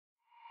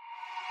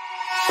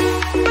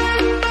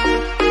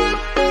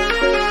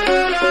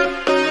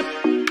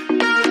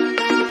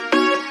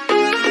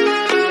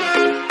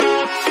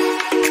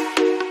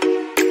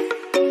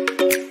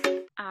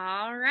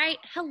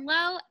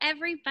Hello,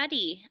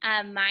 everybody.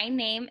 My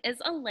name is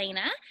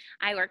Elena.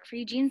 I work for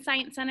Eugene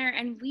Science Center,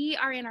 and we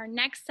are in our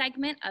next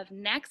segment of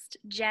Next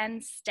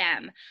Gen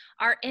STEM.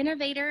 Our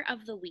innovator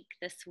of the week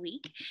this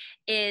week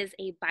is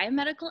a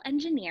biomedical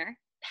engineer,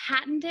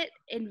 patented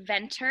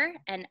inventor,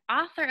 and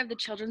author of the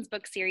children's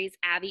book series,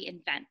 Abby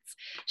Invents.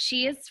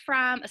 She is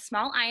from a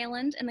small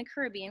island in the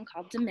Caribbean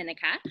called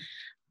Dominica,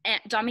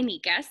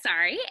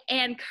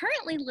 and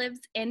currently lives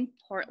in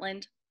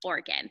Portland,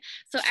 Oregon.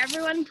 So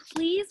everyone,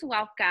 please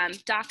welcome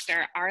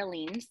Dr.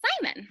 Arlyne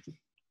Simon.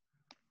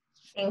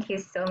 Thank you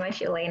so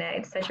much, Elena.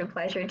 It's such a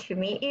pleasure to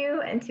meet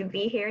you and to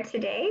be here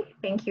today.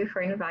 Thank you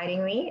for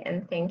inviting me,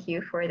 and thank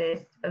you for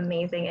this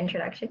amazing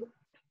introduction.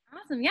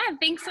 Awesome. Yeah,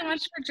 thanks so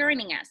much for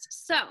joining us.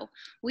 So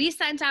we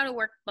sent out a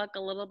workbook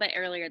a little bit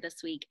earlier this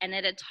week, and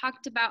it had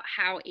talked about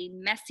how a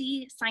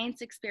messy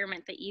science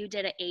experiment that you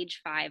did at age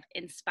 5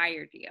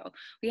 inspired you.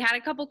 We had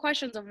a couple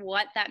questions of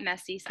what that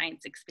messy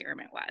science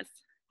experiment was.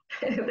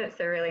 That's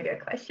a really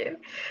good question.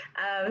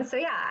 So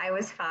yeah, I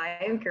was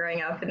 5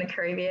 growing up in the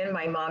Caribbean.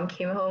 My mom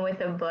came home with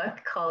a book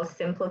called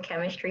Simple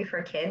Chemistry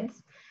for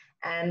Kids.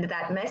 And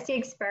that messy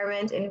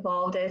experiment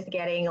involved us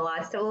getting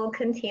lots of little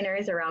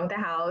containers around the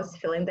house,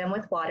 filling them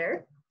with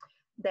water,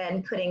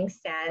 then putting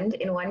sand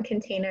in one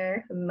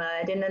container,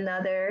 mud in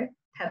another,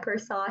 pepper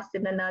sauce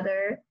in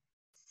another,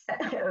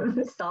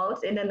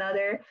 salt in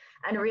another,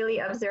 and really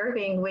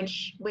observing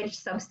which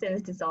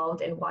substance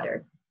dissolved in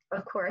water.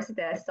 Of course,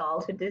 the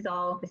salt would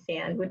dissolve, the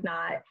sand would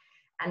not,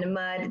 and the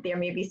mud, there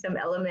may be some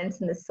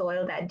elements in the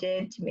soil that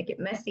did to make it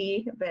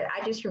messy, but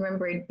I just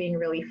remember it being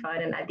really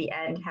fun, and at the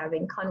end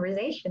having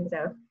conversations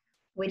of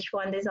which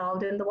one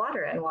dissolved in the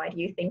water and why do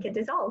you think it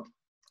dissolved?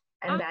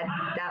 And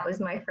that was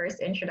my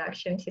first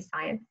introduction to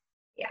science.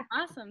 Yeah.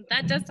 Awesome.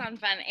 That does sound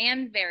fun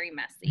and very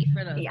messy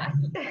for those. Yes.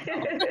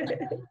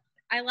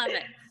 I love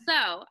it.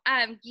 So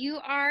you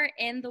are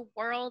in the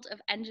world of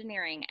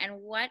engineering, and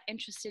what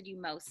interested you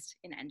most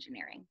in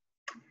engineering?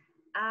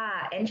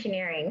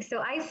 Engineering. So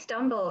I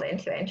stumbled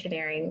into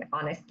engineering,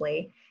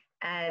 honestly.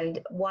 And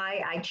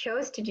why I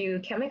chose to do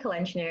chemical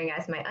engineering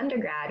as my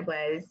undergrad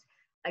was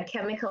a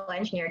chemical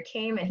engineer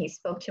came and he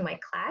spoke to my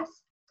class.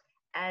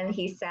 And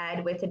he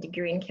said with a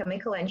degree in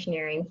chemical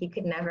engineering, he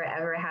could never,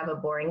 ever have a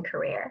boring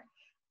career.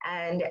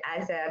 And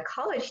as a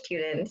college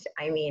student,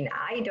 I mean,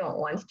 I don't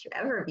want to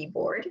ever be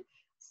bored.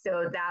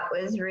 So that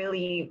was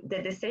really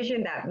the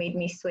decision that made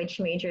me switch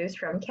majors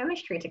from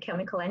chemistry to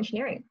chemical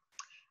engineering.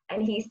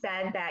 And he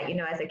said that, you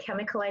know, as a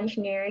chemical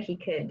engineer, he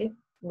could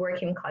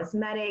work in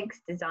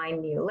cosmetics,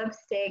 design new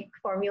lipstick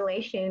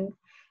formulations.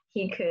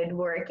 He could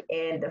work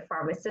in the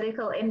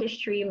pharmaceutical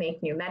industry,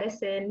 make new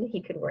medicine.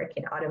 He could work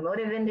in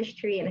automotive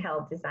industry and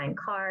help design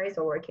cars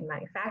or work in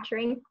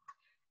manufacturing.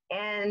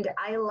 And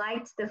I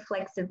liked the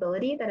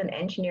flexibility that an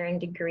engineering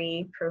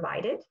degree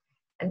provided.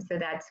 And so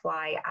that's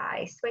why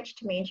I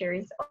switched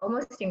majors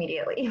almost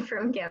immediately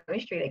from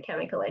chemistry to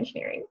chemical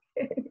engineering.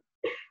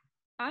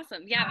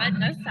 Awesome. Yeah, that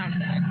does sound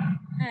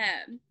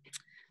good.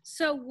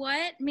 So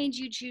what made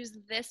you choose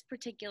this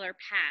particular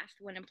path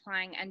when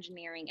applying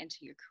engineering into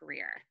your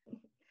career?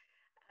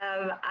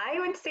 I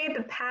would say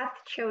the path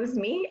chose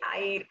me.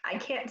 I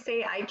can't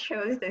say I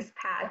chose this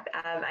path.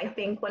 I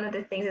think one of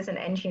the things as an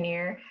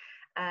engineer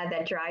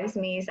that drives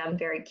me is I'm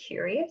very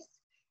curious.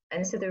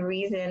 And so the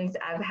reasons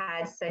I've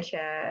had such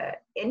a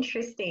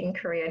interesting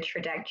career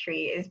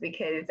trajectory is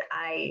because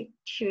I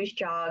choose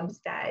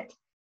jobs that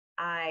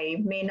I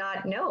may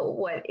not know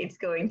what it's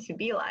going to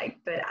be like,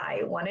 but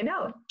I want to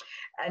know.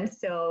 And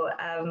so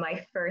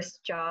my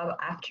first job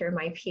after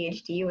my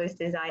Ph.D. was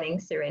designing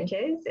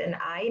syringes, and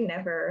I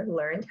never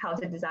learned how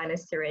to design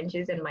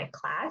syringes in my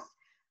class.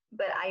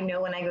 But I know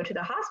when I go to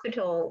the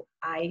hospital,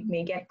 I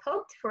may get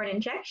poked for an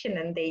injection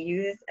and they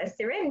use a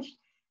syringe.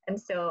 And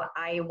so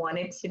I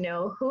wanted to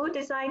know who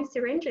designs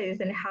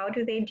syringes and how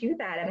do they do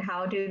that? And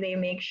how do they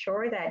make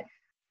sure that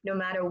no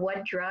matter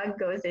what drug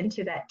goes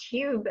into that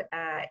tube,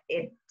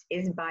 it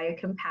is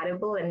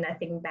biocompatible and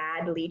nothing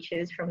bad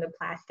leaches from the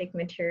plastic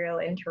material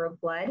into our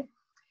blood.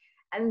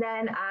 And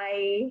then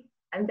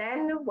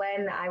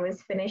when I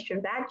was finished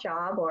with that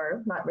job,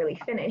 or not really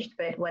finished,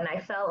 but when I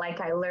felt like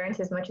I learned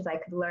as much as I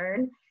could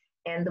learn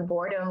and the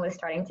boredom was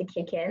starting to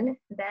kick in,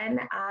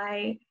 then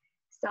I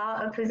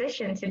saw a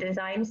position to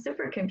design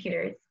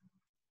supercomputers.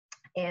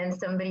 And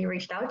somebody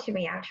reached out to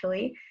me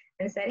actually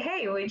and said,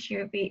 hey, would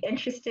you be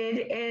interested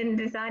in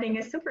designing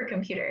a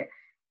supercomputer?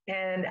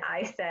 And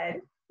I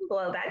said,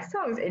 well, that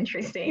sounds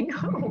interesting.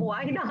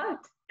 Why not?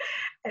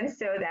 And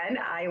so then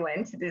I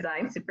went to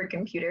design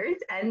supercomputers.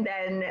 And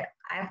then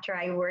after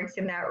I worked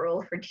in that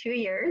role for 2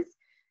 years,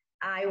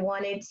 I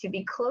wanted to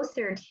be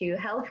closer to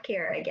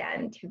healthcare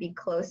again, to be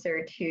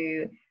closer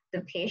to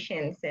the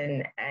patients.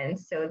 And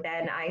so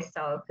then I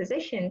saw a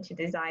position to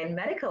design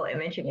medical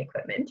imaging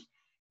equipment.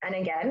 And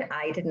again,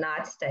 I did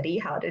not study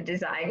how to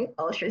design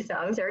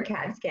ultrasounds or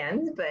CAT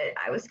scans, but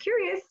I was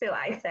curious. So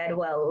I said,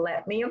 well,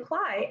 let me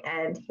apply.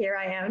 And here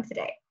I am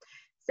today.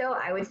 So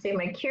I would say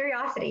my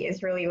curiosity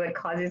is really what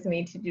causes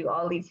me to do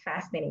all these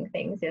fascinating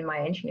things in my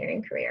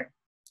engineering career.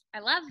 I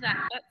love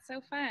that. That's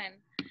so fun.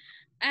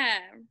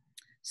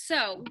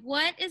 So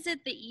what is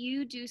it that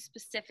you do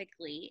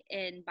specifically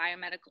in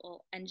biomedical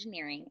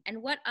engineering,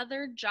 and what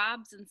other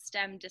jobs and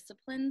STEM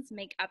disciplines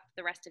make up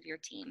the rest of your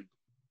team?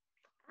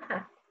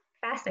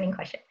 Fascinating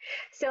question.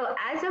 So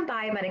as a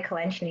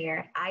biomedical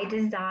engineer, I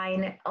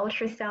design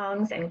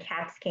ultrasounds and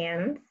CAT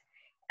scans.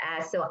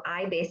 So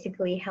I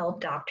basically help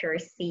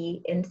doctors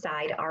see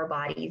inside our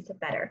bodies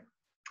better.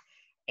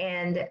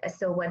 And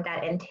so what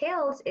that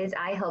entails is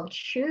I help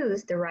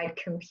choose the right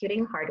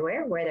computing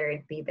hardware, whether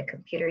it be the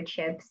computer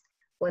chips,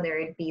 whether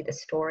it be the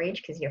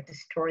storage, because you have to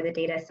store the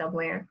data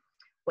somewhere,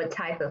 what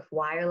type of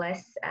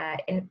wireless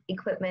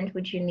equipment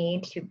would you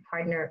need to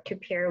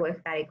pair with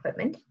that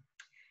equipment.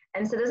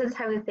 And so those are the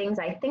type of things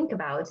I think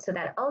about, so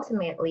that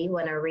ultimately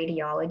when a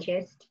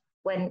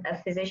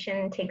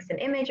physician takes an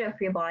image of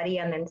your body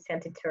and then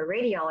sends it to a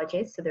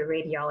radiologist, so the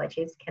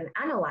radiologist can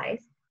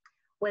analyze,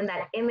 when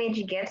that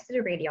image gets to the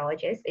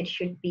radiologist, it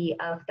should be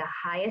of the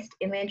highest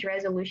image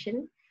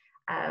resolution.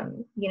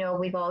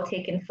 We've all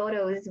taken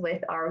photos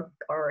with our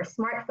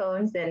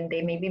smartphones and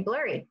they may be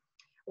blurry.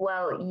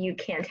 Well, you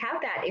can't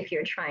have that if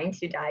you're trying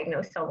to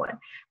diagnose someone.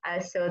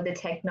 So the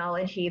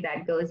technology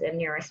that goes in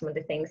there are some of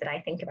the things that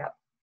I think about.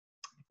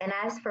 And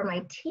as for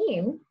my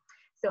team,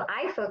 so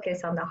I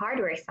focus on the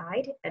hardware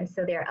side. And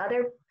so there are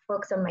other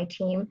folks on my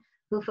team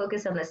who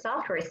focus on the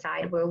software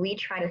side, where we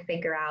try to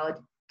figure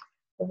out,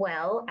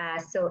 well,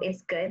 so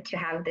it's good to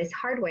have this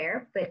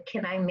hardware, but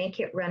can I make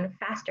it run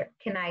faster?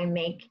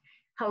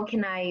 How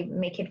can I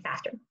make it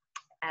faster?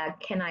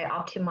 Can I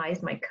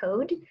optimize my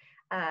code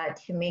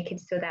to make it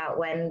so that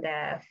when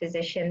the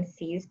physician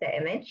sees the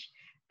image,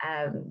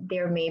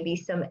 there may be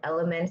some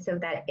elements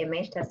of that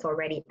image that's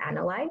already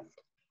analyzed.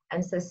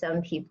 And so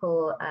some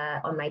people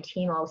on my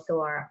team also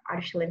are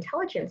artificial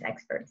intelligence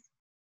experts.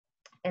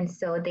 And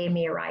so they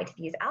may write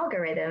these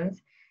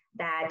algorithms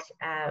that,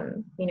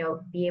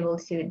 be able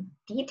to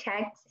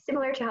detect,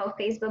 similar to how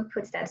Facebook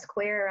puts that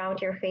square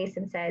around your face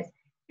and says,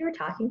 you're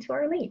talking to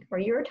Arlyne, or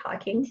you're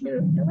talking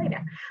to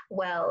Elena.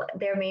 Well,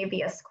 there may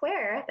be a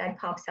square that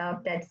pops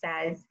up that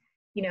says,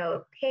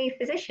 hey,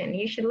 physician,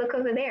 you should look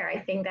over there. I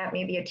think that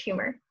may be a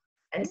tumor.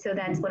 And so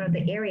that's one of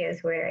the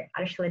areas where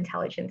artificial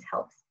intelligence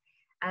helps.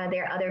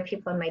 There are other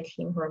people on my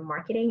team who are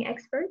marketing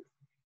experts.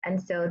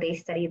 And so they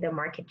study the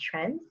market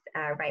trends.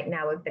 Right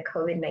now with the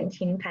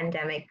COVID-19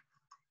 pandemic,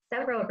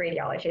 several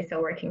radiologists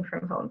are working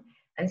from home.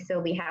 And so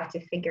we have to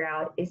figure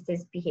out, is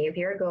this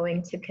behavior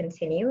going to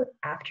continue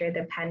after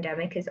the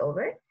pandemic is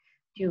over?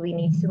 Do we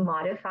need to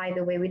modify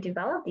the way we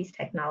develop these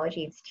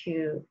technologies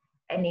to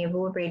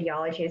enable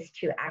radiologists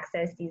to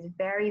access these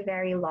very,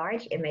 very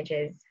large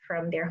images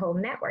from their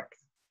home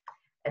networks?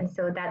 And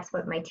so that's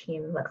what my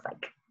team looks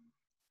like.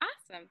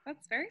 Awesome.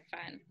 That's very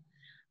fun.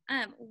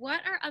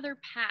 What are other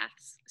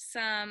paths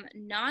some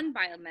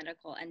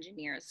non-biomedical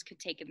engineers could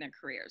take in their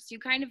careers? You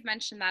kind of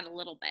mentioned that a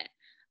little bit,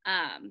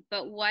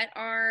 but what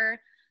are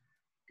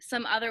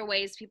some other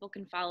ways people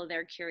can follow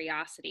their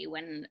curiosity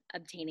when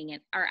obtaining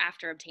it or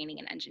after obtaining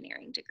an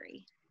engineering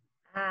degree?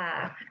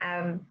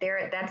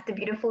 That's the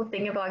beautiful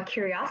thing about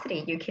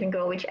curiosity. You can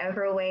go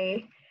whichever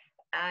way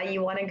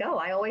you want to go.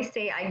 I always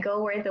say I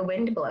go where the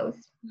wind blows.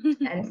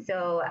 And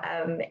so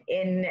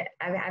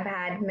I've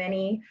had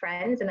many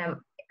friends and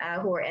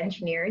who are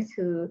engineers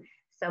who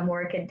some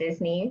work at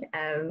Disney,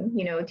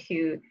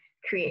 to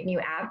create new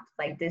apps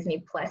like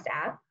Disney Plus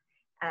app.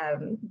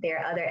 There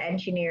are other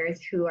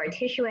engineers who are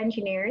tissue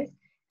engineers.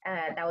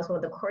 That was one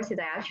of the courses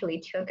I actually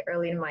took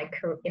early in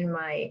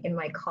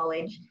my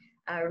college,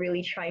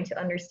 really trying to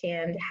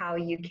understand how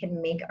you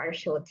can make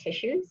artificial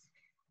tissues.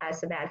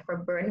 So that for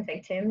burn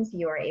victims,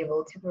 you are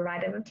able to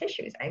provide them with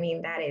tissues. I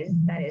mean, that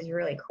is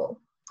really cool.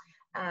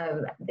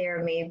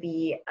 There may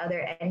be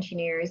other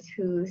engineers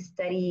who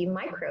study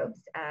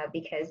microbes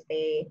because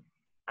they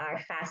are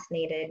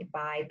fascinated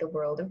by the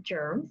world of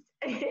germs.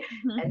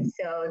 And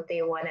so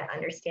they want to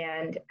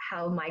understand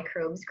how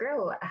microbes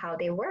grow, how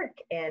they work,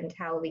 and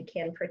how we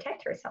can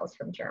protect ourselves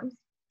from germs.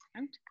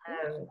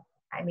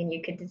 I mean,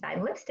 you could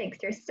design lipsticks.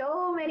 There's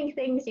so many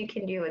things you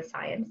can do with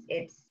science.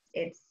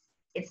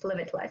 It's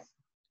limitless.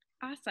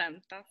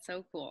 Awesome. That's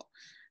so cool.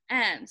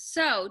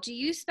 So do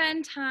you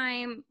spend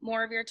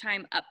more of your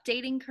time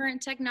updating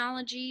current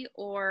technology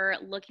or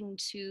looking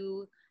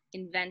to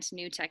invent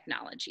new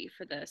technology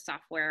for the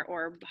software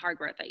or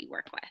hardware that you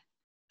work with?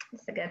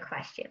 That's a good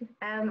question.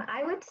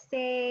 I would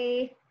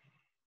say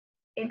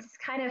it's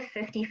kind of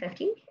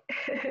 50-50.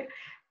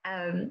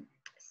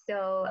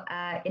 So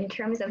in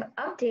terms of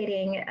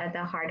updating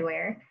the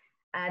hardware,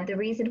 the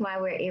reason why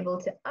we're able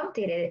to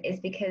update it is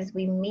because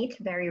we meet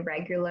very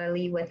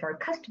regularly with our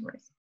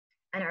customers.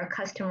 And our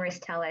customers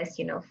tell us,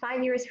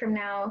 5 years from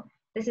now,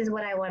 this is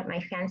what I want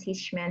my fancy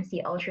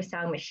schmancy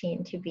ultrasound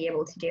machine to be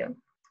able to do.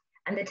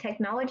 And the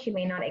technology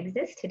may not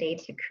exist today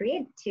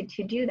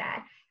to do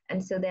that.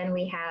 And so then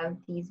we have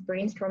these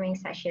brainstorming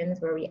sessions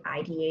where we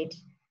ideate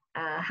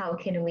how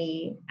can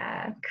we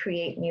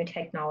create new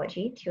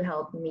technology to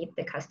help meet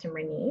the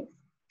customer needs.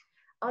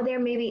 Or there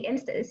may be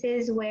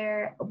instances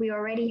where we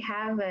already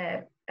have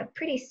a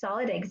pretty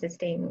solid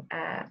existing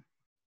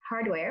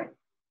hardware,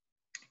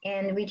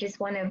 and we just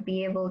want to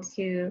be able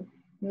to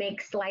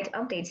make slight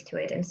updates to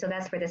it. And so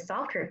that's where the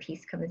software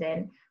piece comes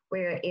in.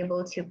 We're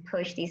able to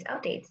push these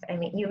updates. I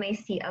mean, you may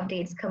see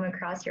updates come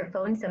across your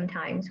phone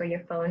sometimes where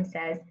your phone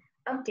says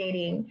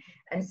updating.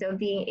 And so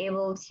being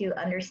able to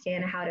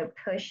understand how to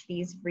push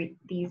these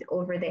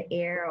over the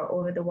air or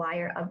over the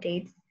wire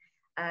updates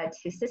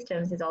to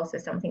systems is also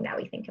something that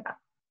we think about.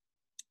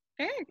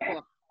 Very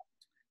cool.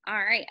 All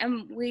right.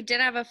 We did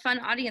have a fun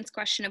audience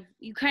question of,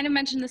 you kind of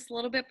mentioned this a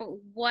little bit, but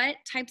what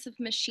types of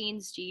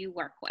machines do you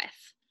work with?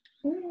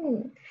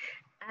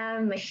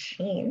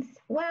 Machines.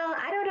 Well,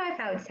 I don't know if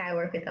I would say I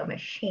work with a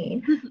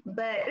machine,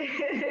 but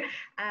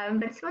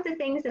but some of the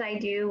things that I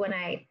do when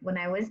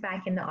I was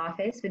back in the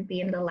office would be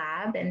in the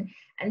lab, and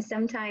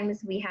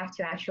sometimes we have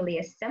to actually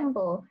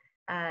assemble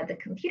the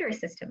computer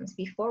systems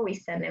before we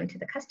send them to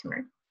the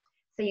customer.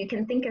 So you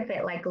can think of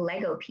it like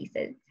Lego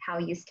pieces, how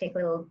you take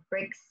little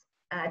bricks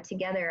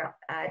together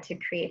to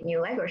create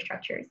new Lego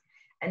structures.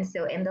 And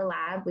so in the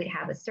lab, we'd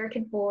have a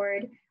circuit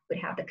board, we'd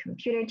have the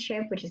computer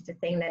chip, which is the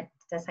thing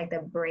that's like the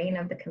brain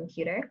of the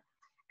computer.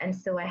 And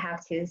so I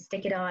have to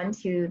stick it on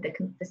to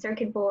the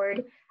circuit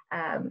board.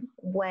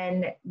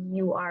 When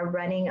you are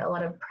running a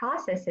lot of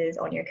processes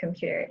on your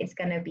computer, it's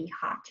going to be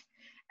hot.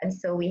 And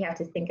so we have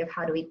to think of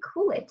how do we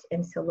cool it.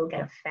 And so we'll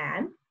get a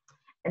fan.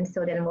 And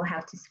so then we'll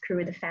have to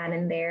screw the fan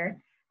in there.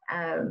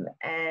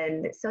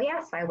 And so,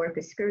 yeah, so I work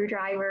with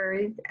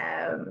screwdrivers.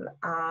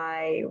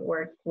 I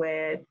work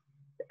with,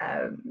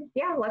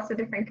 lots of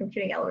different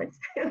computing elements.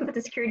 But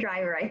the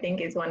screwdriver, I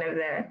think, is one of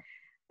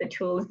the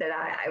tools that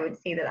I would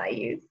say that I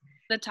use.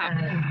 The top.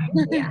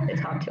 Yeah, the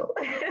top tool.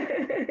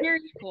 Very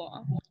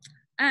cool.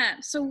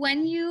 So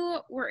when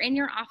you were in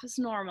your office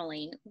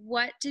normally,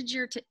 what did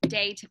your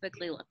day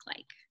typically look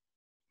like?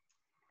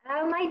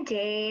 My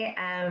day,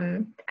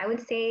 I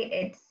would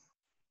say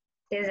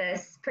there's a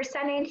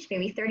percentage,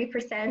 maybe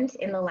 30%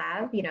 in the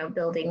lab,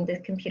 building the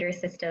computer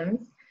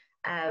systems.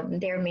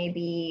 There may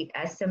be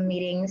some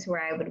meetings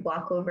where I would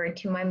walk over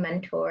to my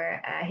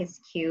mentor, his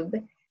cube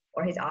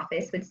or his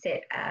office would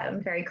sit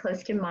very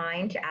close to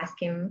mine to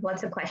ask him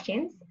lots of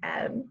questions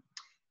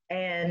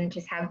and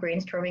just have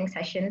brainstorming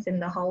sessions in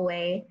the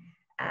hallway.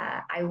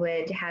 I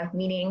would have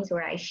meetings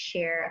where I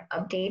share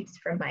updates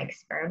from my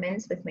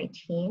experiments with my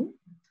team.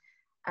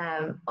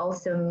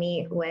 Also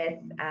meet with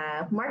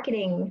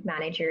marketing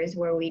managers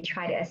where we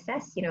try to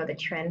assess, the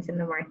trends in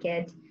the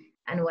market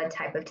and what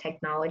type of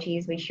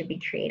technologies we should be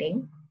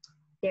creating.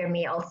 There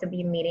may also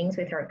be meetings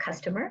with our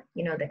customer,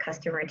 the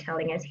customer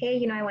telling us,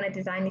 hey, I want to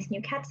design this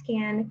new CAT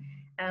scan.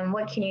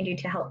 What can you do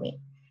to help me?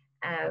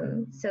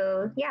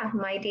 So yeah,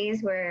 my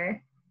days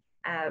were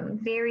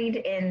varied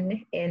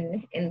in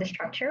the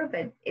structure,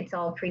 but it's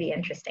all pretty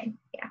interesting.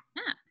 Yeah.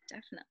 Yeah,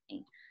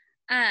 definitely.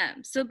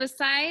 So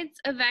besides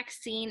a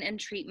vaccine and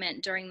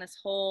treatment during this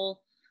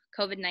whole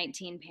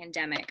COVID-19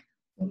 pandemic,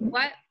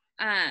 what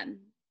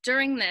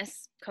during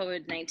this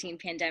COVID-19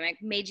 pandemic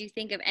made you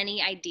think of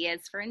any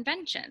ideas for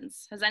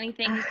inventions? Has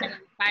anything been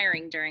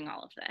inspiring during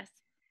all of this?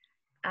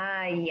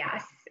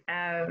 Yes,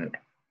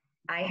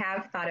 I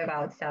have thought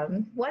about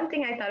some. One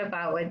thing I thought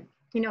about was,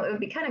 it would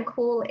be kind of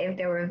cool if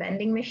there were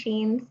vending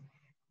machines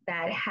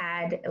that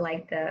had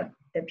like the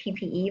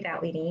PPE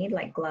that we need,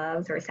 like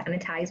gloves or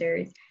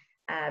sanitizers.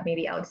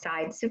 Maybe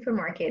outside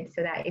supermarkets,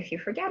 so that if you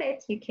forget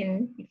it, you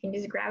can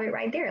just grab it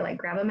right there, like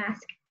grab a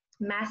mask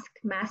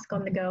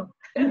on the go.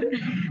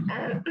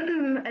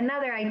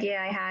 Another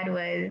idea I had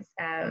was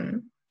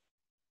I'm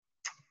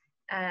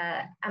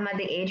at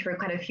the age where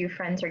quite a few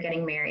friends are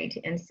getting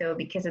married, and so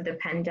because of the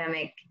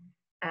pandemic,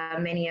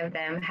 many of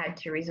them had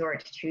to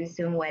resort to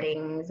Zoom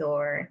weddings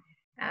or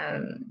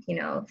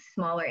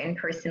smaller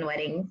in-person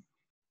weddings.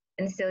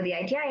 And so the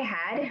idea I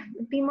had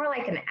would be more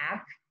like an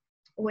app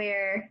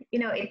where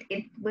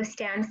it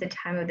withstands the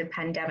time of the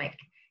pandemic.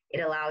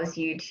 It allows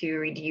you to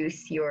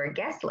reduce your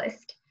guest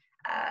list,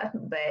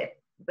 but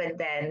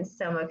then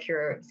some of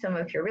your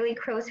really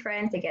close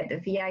friends, they get the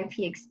VIP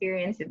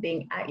experience of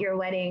being at your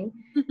wedding,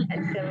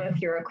 and some of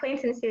your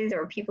acquaintances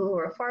or people who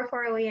are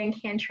far away and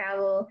can't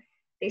travel,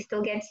 they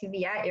still get to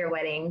be at your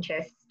wedding,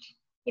 just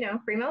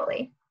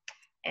remotely.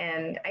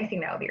 And I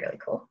think that would be really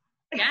cool.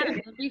 Yeah,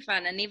 it would be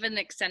fun. And even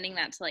extending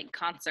that to like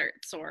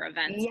concerts or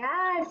events.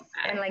 Yes,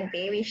 and like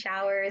baby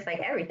showers,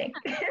 like everything.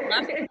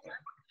 Love it.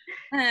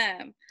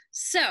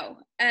 So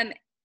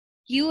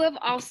you have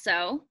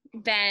also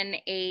been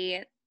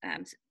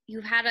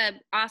you've had an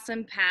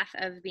awesome path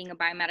of being a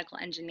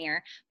biomedical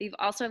engineer, but you've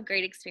also have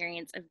great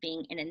experience of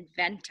being an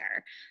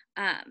inventor.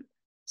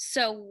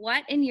 So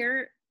what, in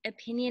your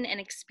opinion and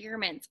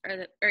experience are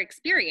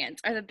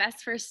the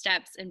best first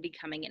steps in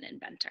becoming an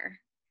inventor?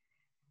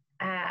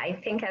 I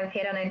think I've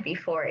hit on it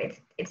before.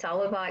 It's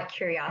all about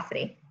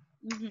curiosity.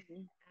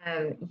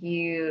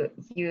 You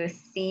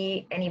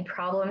see any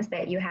problems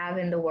that you have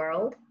in the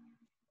world,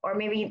 or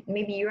maybe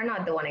you're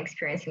not the one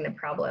experiencing the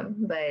problem,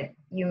 but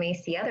you may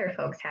see other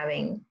folks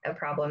having a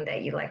problem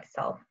that you'd like to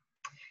solve.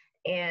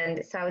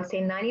 And so I would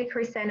say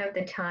 90% of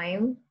the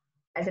time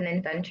as an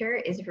inventor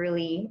is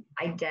really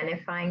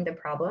identifying the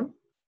problem.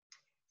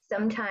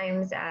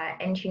 Sometimes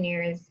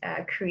engineers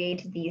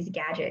create these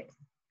gadgets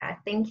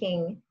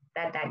thinking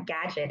that that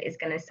gadget is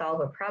going to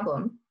solve a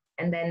problem,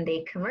 and then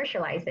they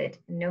commercialize it.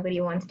 Nobody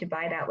wants to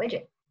buy that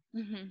widget.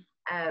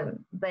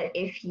 But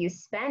if you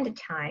spend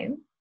time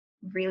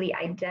really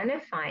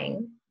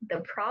identifying the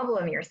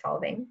problem you're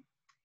solving,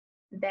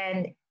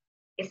 then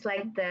it's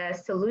like the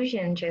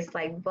solution just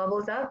like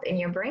bubbles up in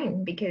your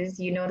brain because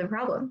you know the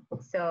problem.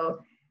 So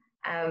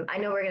I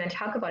know we're going to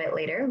talk about it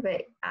later,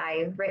 but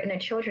I've written a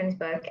children's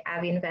book,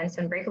 Abby Invents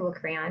Unbreakable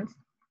Crayons.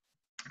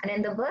 And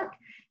in the book,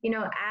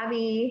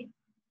 Abby,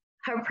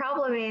 her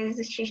problem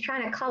is she's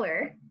trying to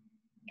color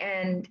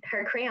and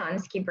her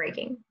crayons keep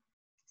breaking.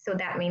 So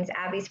that means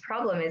Abby's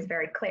problem is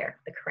very clear.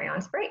 The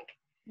crayons break.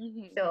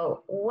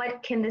 So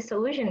what can the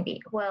solution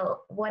be?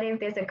 Well, what if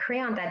there's a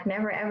crayon that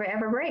never, ever,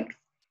 ever breaks?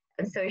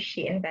 And so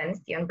she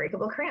invents the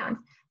unbreakable crayons.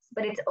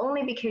 But it's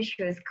only because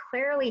she was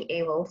clearly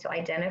able to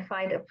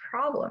identify the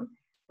problem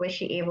was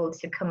she able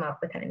to come up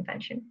with an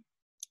invention.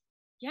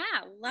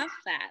 Yeah, love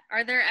that.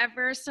 Are there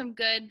ever some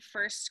good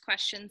first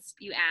questions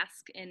you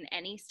ask in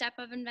any step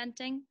of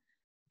inventing?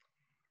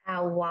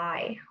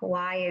 Why?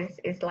 Why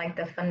is like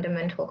the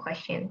fundamental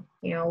question.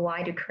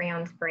 Why do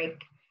crayons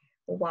break?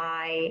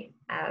 Why,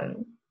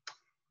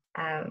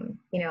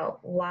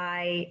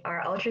 why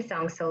are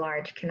ultrasounds so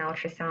large? Can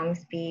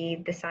ultrasounds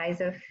be the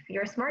size of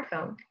your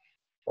smartphone?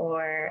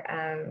 Or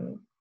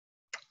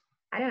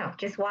I don't know,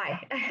 just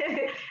why?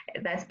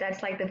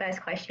 that's like the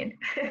best question.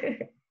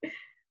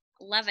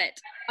 Love it.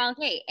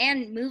 Okay,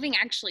 and moving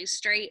actually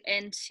straight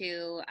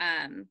into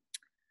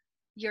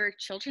your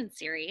children's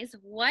series,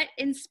 what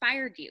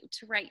inspired you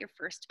to write your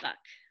first book?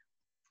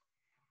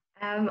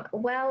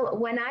 Well,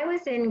 when I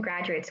was in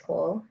graduate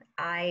school,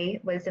 I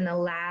was in a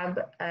lab.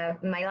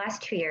 My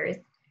last 2 years,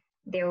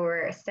 there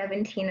were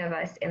 17 of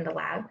us in the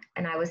lab,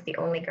 and I was the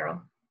only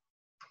girl.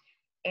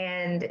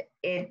 And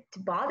it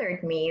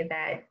bothered me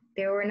that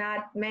there were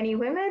not many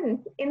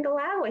women in the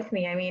lab with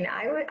me. I mean,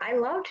 I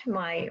loved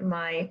my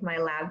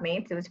lab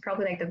mates. It was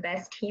probably like the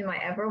best team I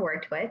ever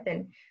worked with,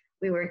 and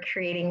we were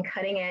creating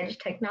cutting edge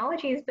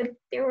technologies, but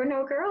there were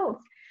no girls.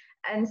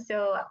 And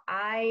so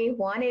I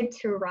wanted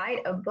to write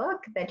a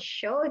book that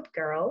showed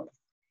girls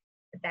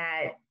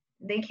that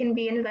they can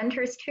be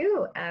inventors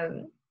too.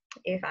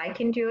 If I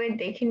can do it,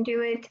 they can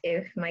do it.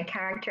 If my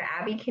character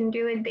Abby can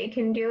do it, they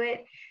can do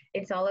it.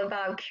 It's all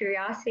about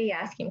curiosity,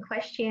 asking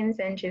questions,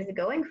 and just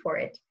going for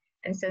it.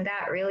 And so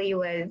that really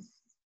was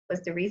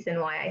the reason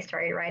why I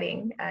started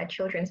writing a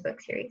children's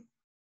book series.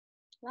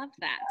 Love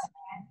that.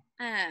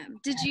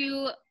 Did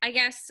you, I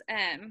guess,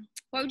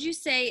 what would you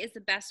say is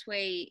the best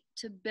way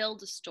to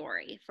build a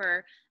story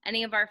for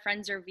any of our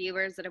friends or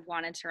viewers that have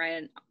wanted to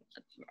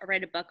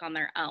write a book on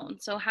their own?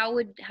 So how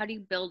do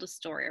you build a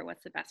story, or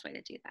what's the best way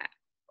to do that?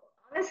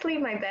 Honestly,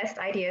 my best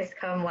ideas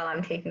come while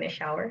I'm taking a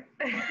shower.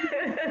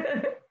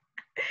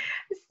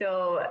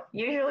 So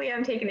usually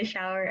I'm taking a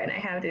shower and I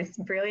have this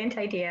brilliant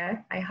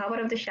idea. I hop out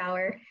of the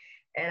shower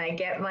and I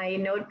get my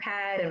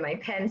notepad and my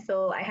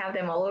pencil. I have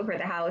them all over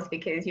the house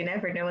because you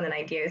never know when an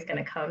idea is going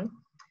to come.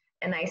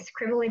 And I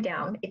scribble it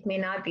down. It may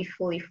not be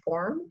fully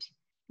formed.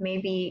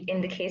 Maybe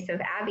in the case of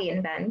Abby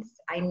Invents,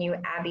 I knew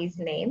Abby's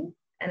name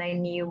and I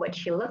knew what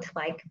she looked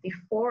like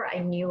before I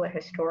knew what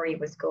her story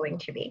was going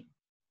to be.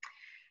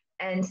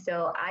 And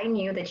so I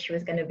knew that she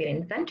was going to be an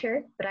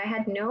inventor, but I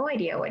had no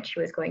idea what she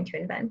was going to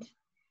invent.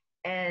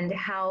 And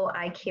how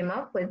I came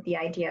up with the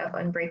idea of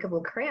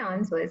unbreakable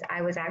crayons was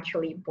I was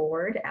actually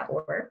bored at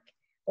work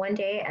one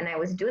day and I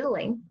was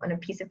doodling on a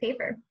piece of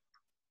paper.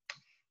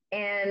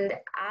 And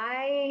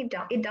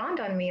it dawned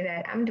on me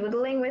that I'm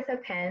doodling with a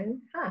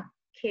pen.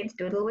 Kids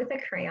doodle with a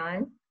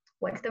crayon.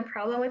 What's the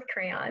problem with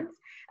crayons?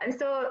 And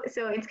so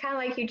it's kind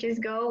of like you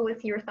just go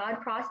with your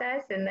thought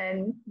process and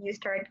then you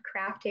start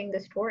crafting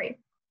the story.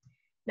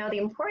 Now, the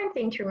important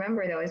thing to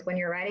remember, though, is when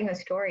you're writing a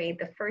story,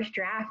 the first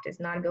draft is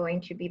not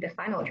going to be the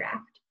final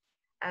draft.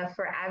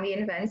 For Abby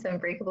Invents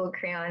Unbreakable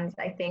Crayons,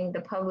 I think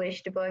the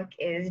published book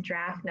is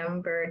draft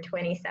number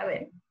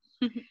 27.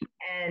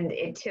 And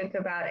it took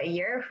about a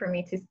year for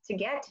me to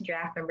get to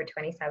draft number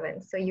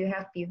 27. So you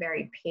have to be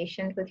very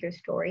patient with your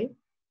story,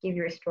 give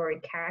your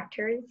story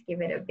characters, give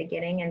it a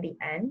beginning and the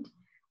end,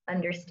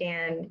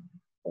 understand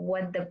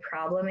what the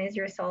problem is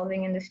you're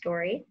solving in the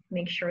story,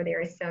 make sure there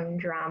is some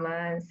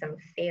drama and some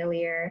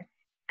failure,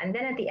 and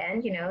then at the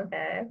end,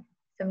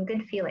 some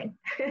good feeling.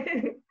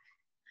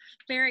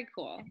 Very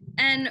cool.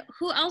 And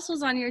who else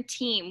was on your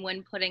team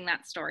when putting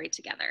that story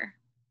together?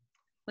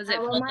 Was it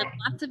filled with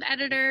lots of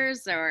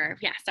editors, or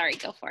sorry,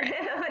 go for it.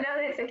 No,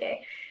 that's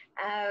okay.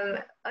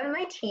 On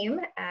my team,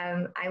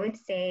 I would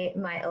say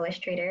my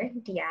illustrator,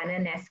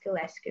 Diana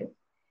Nesculescu.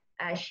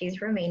 She's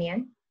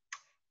Romanian.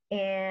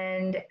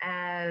 And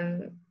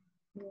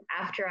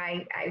after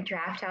I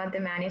draft out the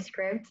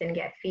manuscript and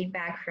get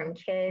feedback from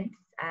kids,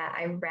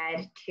 I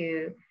read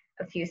to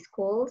a few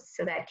schools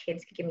so that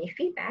kids could give me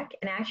feedback.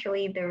 And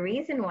actually, the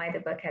reason why the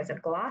book has a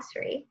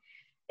glossary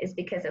is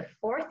because a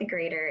fourth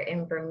grader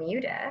in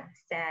Bermuda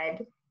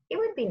said, it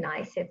would be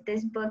nice if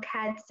this book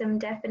had some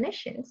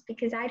definitions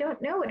because I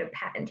don't know what a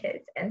patent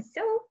is. And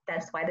so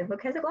that's why the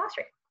book has a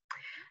glossary.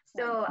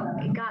 So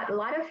I got a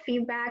lot of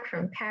feedback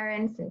from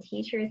parents and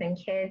teachers and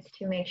kids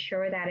to make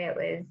sure that it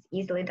was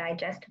easily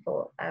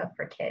digestible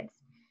for kids.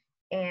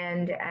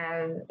 And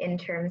in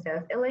terms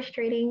of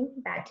illustrating,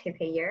 that took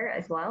a year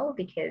as well,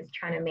 because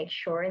trying to make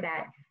sure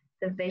that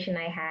the vision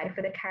I had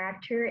for the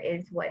character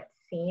is what's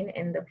seen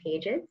in the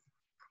pages.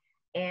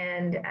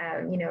 And,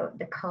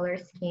 the color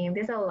scheme,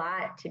 there's a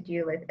lot to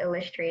do with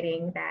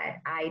illustrating that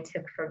I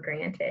took for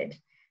granted.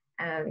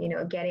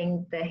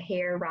 Getting the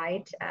hair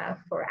right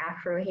for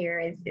Afro hair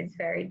is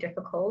very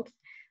difficult,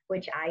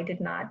 which I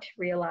did not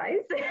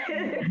realize.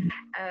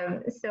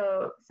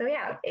 So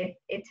yeah,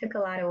 it took a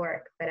lot of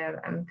work, but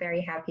I'm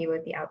very happy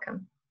with the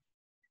outcome.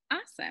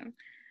 Awesome.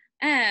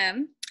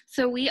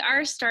 So we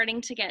are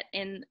starting to get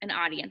in an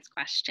audience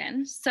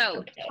question. So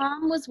okay.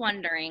 Tom was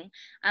wondering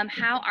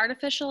how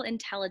artificial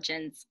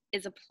intelligence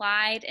is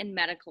applied in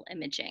medical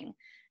imaging,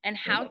 and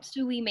how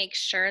do we make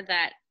sure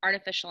that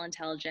artificial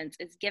intelligence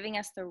is giving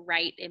us the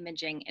right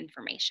imaging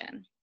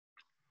information?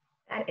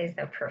 That is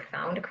a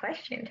profound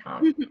question,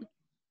 Tom.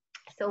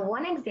 So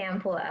one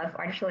example of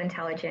artificial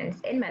intelligence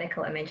in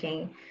medical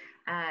imaging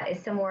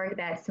is some work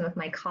that some of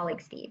my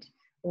colleagues did,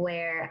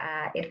 where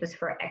it was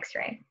for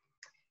X-ray.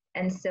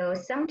 And so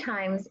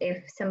sometimes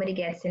if somebody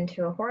gets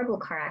into a horrible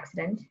car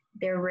accident,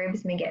 their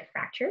ribs may get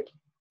fractured,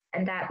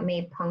 and that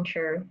may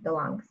puncture the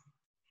lungs.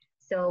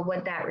 So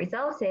what that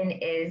results in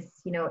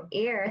is,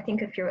 air,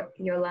 think of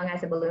your lung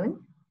as a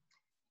balloon.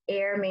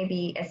 Air may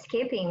be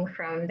escaping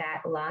from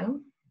that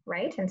lung,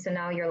 right? And so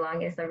now your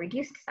lung is a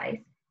reduced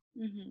size.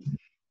 Mm-hmm.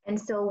 And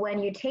so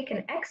when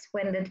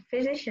the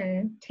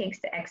physician takes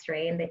the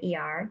X-ray in the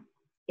ER,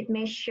 it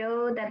may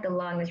show that the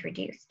lung is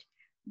reduced,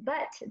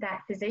 but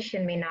that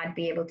physician may not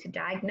be able to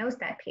diagnose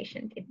that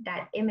patient.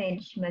 That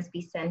image must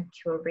be sent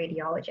to a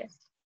radiologist.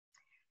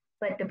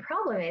 But the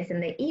problem is in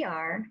the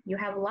ER, you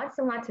have lots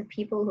and lots of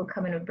people who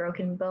come in with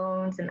broken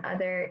bones and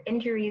other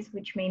injuries,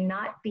 which may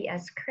not be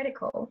as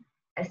critical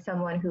as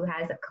someone who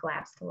has a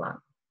collapsed lung.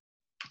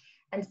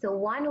 And so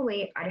one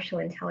way artificial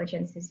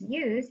intelligence is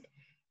used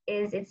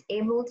is it's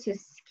able to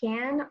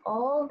scan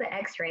all the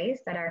X-rays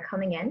that are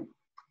coming in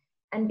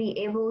and be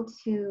able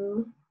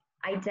to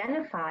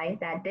identify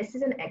that this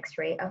is an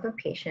X-ray of a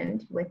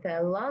patient with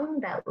a lung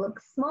that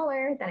looks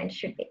smaller than it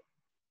should be.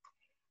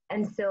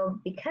 And so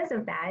because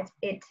of that,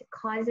 it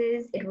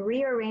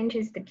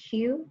rearranges the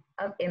queue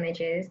of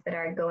images that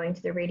are going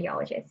to the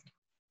radiologist.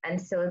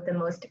 And so the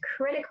most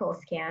critical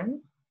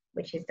scan,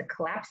 which is the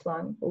collapsed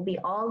lung, will be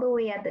all the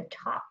way at the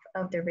top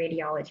of the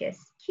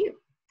radiologist's queue.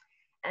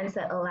 And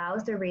so it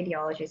allows the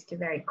radiologist to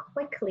very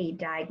quickly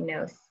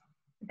diagnose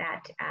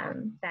that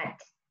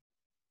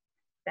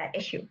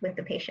issue with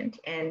the patient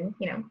and,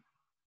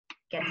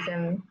 get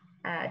some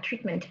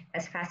treatment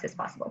as fast as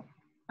possible.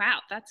 Wow,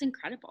 that's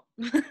incredible.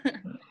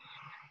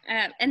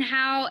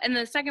 And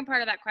the second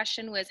part of that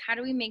question was, how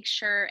do we make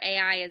sure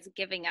AI is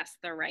giving us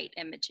the right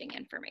imaging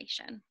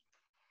information?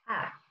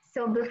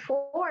 So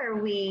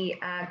before we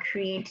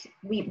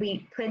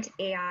we put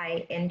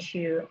AI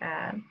into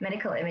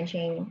medical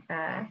imaging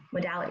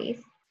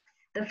modalities,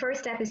 the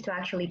first step is to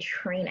actually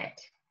train it.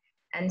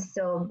 And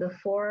so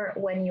before,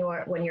 when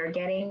you're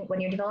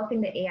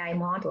developing the AI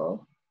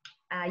model,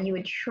 you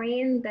would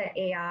train the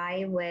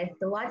AI with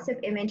lots of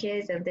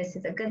images of this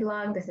is a good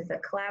lung, this is a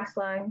collapsed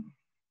lung,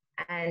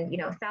 and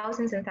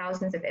thousands and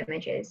thousands of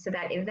images, so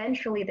that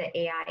eventually the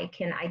AI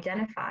can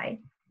identify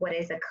what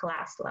is a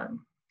collapsed lung.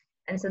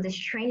 And so this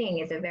training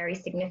is a very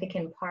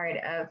significant part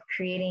of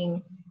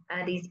creating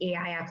these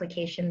AI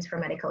applications for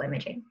medical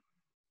imaging.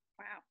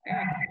 Wow,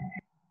 very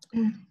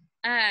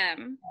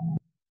good.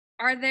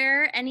 Are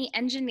there any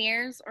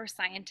engineers or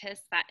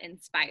scientists that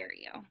inspire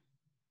you?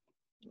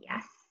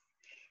 Yes.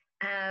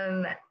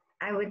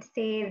 I would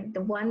say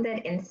the one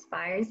that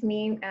inspires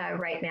me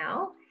right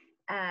now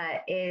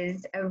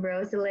is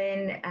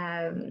Rosalind.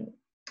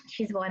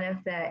 She's one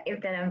of the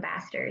Inventor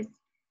ambassadors,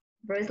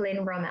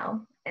 Rosalind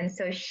Rommel. And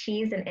so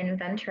she's an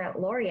inventor at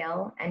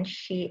L'Oreal, and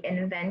she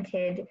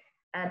invented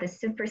the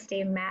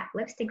Superstay matte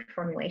lipstick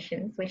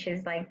formulations, which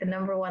is like the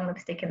 #1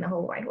 lipstick in the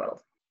whole wide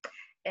world.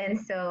 And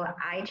so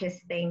I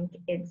just think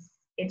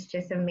it's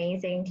just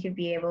amazing to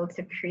be able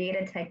to create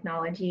a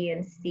technology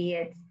and see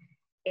it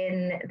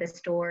in the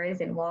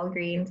stores, in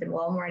Walgreens and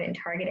Walmart and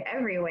Target,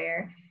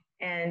 everywhere.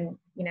 And,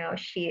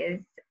 she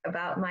is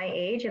about my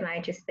age, and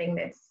I just think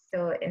that's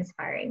so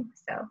inspiring.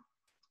 So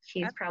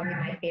she's probably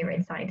my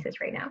favorite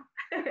scientist right now.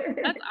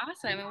 That's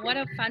awesome. And what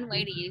a fun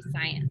way to use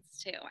science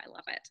too. I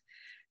love it.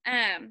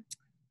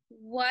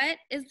 What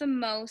is the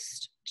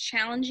most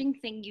challenging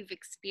thing you've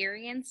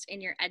experienced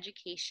in your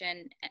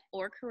education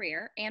or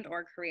career,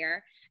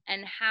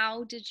 and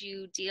how did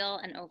you deal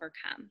and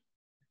overcome?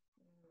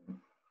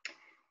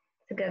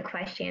 It's a good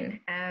question.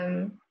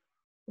 I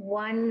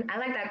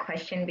like that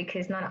question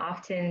because not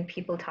often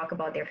people talk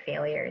about their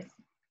failures.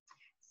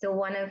 So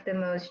one of the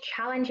most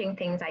challenging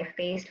things I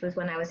faced was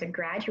when I was a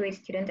graduate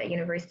student at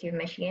University of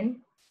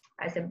Michigan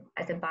as a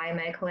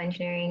biomedical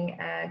engineering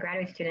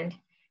graduate student.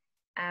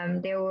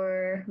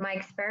 My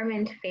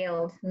experiment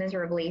failed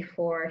miserably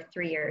for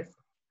 3 years.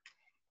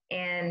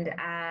 And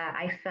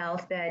I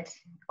felt that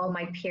all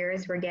my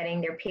peers were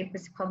getting their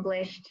papers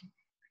published,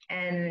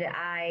 and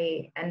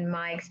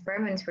my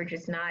experiments were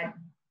just not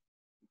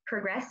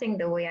progressing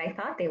the way I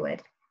thought they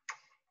would.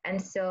 And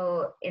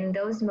so in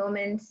those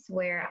moments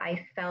where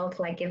I felt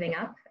like giving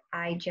up,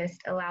 I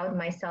just allowed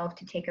myself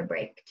to take a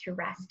break, to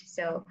rest.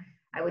 So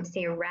I would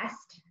say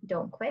rest,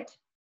 don't quit.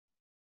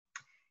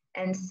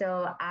 And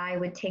so I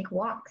would take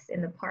walks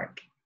in the park.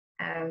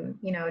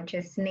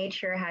 Just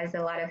nature has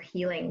a lot of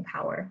healing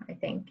power, I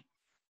think.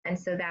 And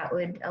so that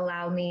would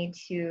allow me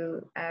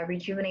to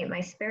rejuvenate my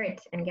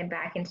spirit and get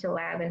back into the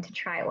lab and to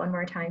try it one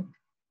more time.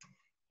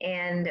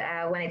 And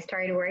when I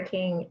started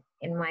working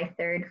in my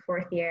third,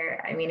 fourth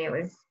year,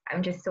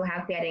 I'm just so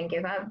happy I didn't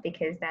give up,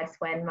 because that's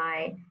when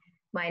my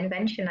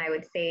invention, I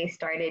would say,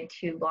 started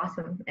to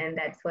blossom. And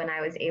that's when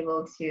I was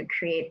able to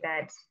create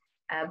that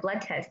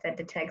blood test that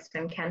detects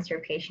when cancer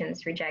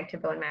patients reject a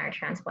bone marrow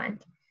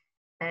transplant.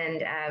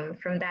 And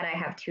from that, I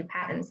have 2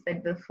 patents.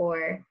 But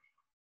before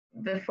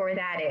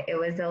that, it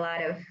was a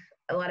lot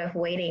of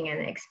waiting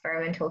and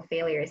experimental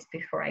failures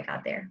before I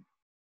got there.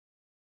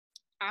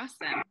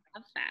 Awesome.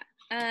 Love that.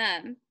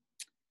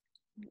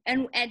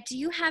 And do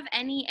you have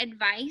any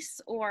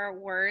advice or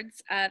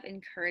words of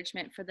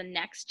encouragement for the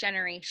next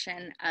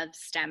generation of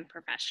STEM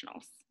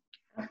professionals?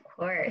 Of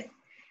course.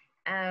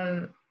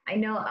 I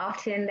know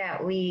often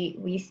that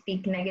we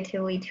speak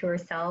negatively to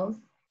ourselves.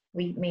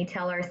 We may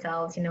tell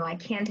ourselves, I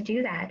can't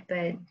do that.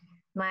 But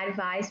my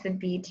advice would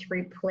be to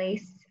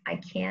replace I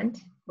can't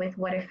with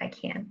what if I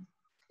can.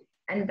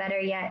 And better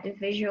yet,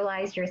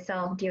 visualize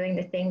yourself doing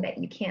the thing that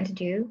you can't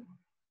do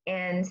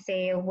and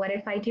say, what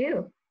if I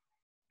do?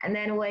 And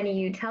then when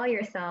you tell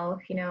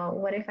yourself,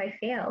 what if I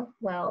fail?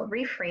 Well,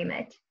 reframe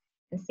it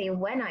and say,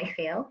 when I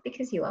fail,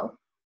 because you will,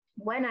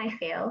 when I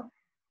fail,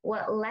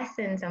 what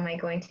lessons am I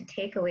going to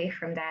take away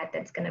from that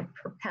that's going to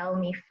propel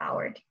me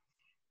forward?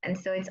 And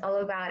so it's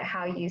all about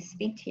how you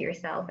speak to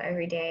yourself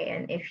every day.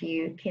 And if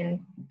you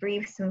can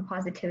breathe some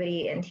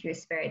positivity into your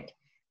spirit,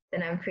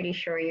 then I'm pretty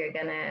sure you're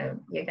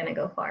gonna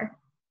go far.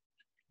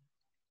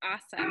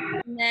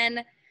 Awesome. And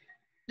then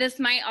this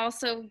might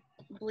also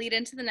bleed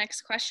into the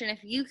next question. If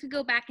you could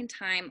go back in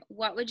time,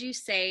 what would you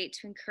say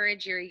to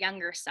encourage your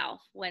younger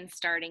self when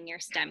starting your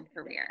STEM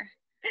career?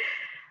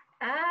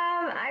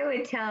 I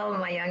would tell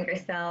my younger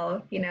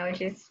self,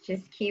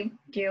 just keep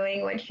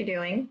doing what you're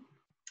doing.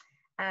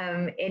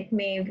 It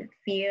may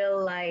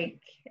feel like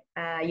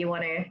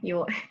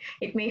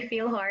it may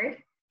feel hard,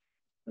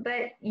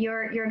 but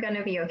you're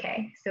gonna be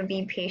okay. So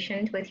be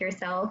patient with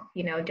yourself.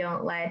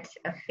 Don't let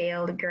a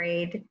failed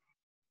grade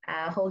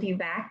hold you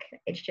back.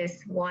 It's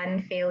just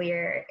one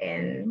failure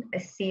in a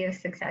sea of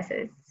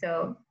successes.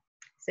 So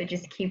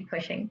just keep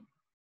pushing.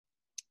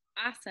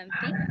 Awesome.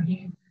 Thank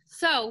you.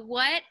 So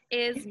what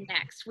is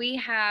next? We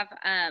have,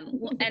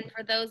 and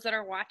for those that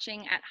are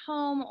watching at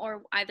home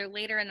or either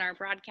later in our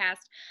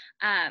broadcast,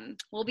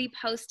 we'll be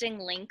posting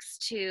links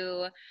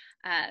to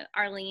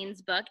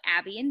Arlyne's book,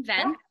 Abby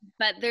Invent,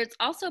 but there's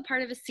also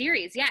part of a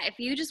series. Yeah, if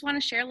you just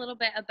want to share a little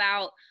bit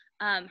about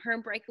her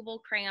Unbreakable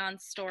Crayon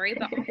story,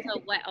 but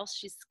also what else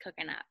she's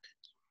cooking up.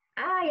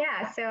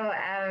 Yeah. So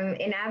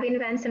in Abby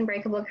Invents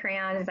Unbreakable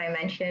Crayons, as I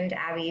mentioned,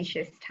 Abby's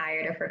just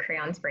tired of her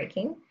crayons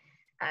breaking.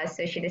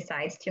 So she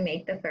decides to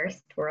make the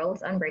first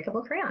world's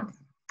unbreakable crayons.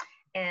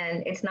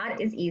 And it's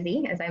not as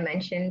easy, as I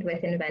mentioned,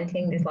 with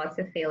inventing. There's lots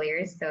of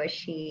failures. So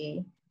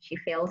she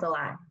fails a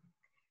lot,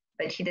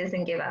 but she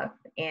doesn't give up.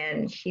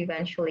 And she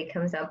eventually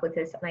comes up with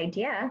this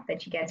idea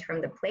that she gets from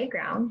the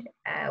playground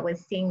with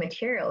seeing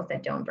materials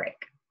that don't break.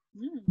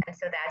 And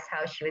so that's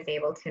how she was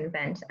able to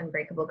invent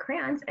unbreakable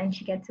crayons, and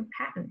she gets a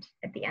patent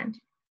at the end.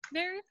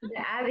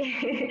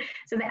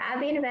 So the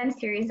Abby Invent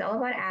series is all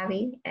about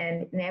Abby,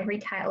 and in every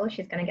title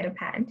she's going to get a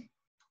patent.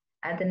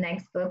 The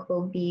next book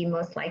will be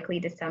most likely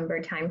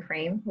December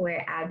timeframe,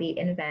 where Abby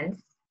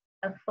invents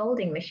a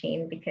folding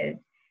machine because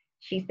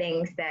she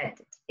thinks that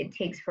it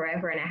takes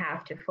forever and a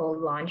half to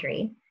fold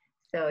laundry.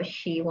 So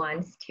she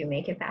wants to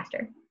make it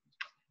faster.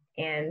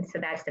 And so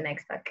that's the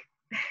next book.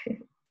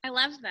 I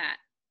love that.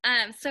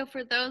 So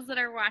for those that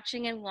are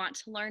watching and want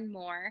to learn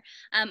more,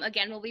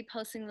 again, we'll be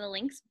posting the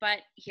links, but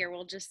here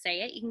we'll just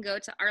say it. You can go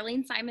to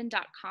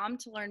arlynesimon.com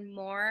to learn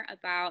more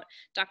about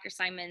Dr.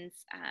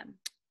 Simon's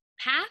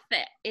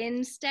path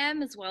in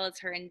STEM as well as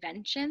her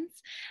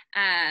inventions.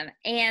 And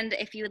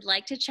if you would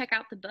like to check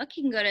out the book,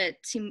 you can go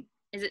to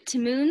is it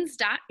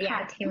timoons.com?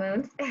 Yeah,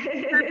 Timoons.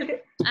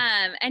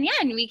 And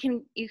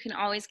you can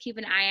always keep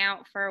an eye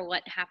out for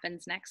what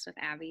happens next with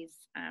Abby's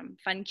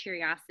fun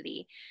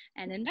curiosity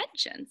and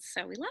inventions.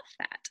 So we love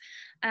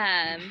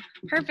that.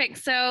 Perfect.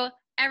 So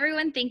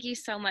everyone, thank you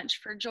so much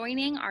for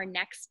joining our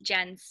Next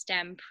Gen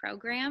STEM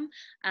program.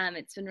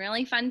 It's been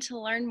really fun to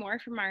learn more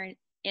from our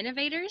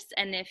innovators.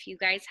 And if you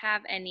guys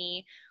have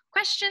any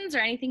questions or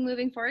anything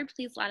moving forward,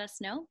 please let us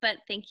know. But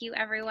thank you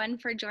everyone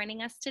for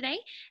joining us today,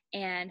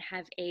 and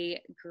have a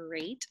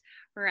great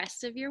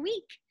rest of your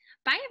week.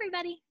 Bye,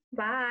 everybody.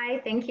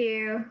 Bye. Thank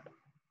you.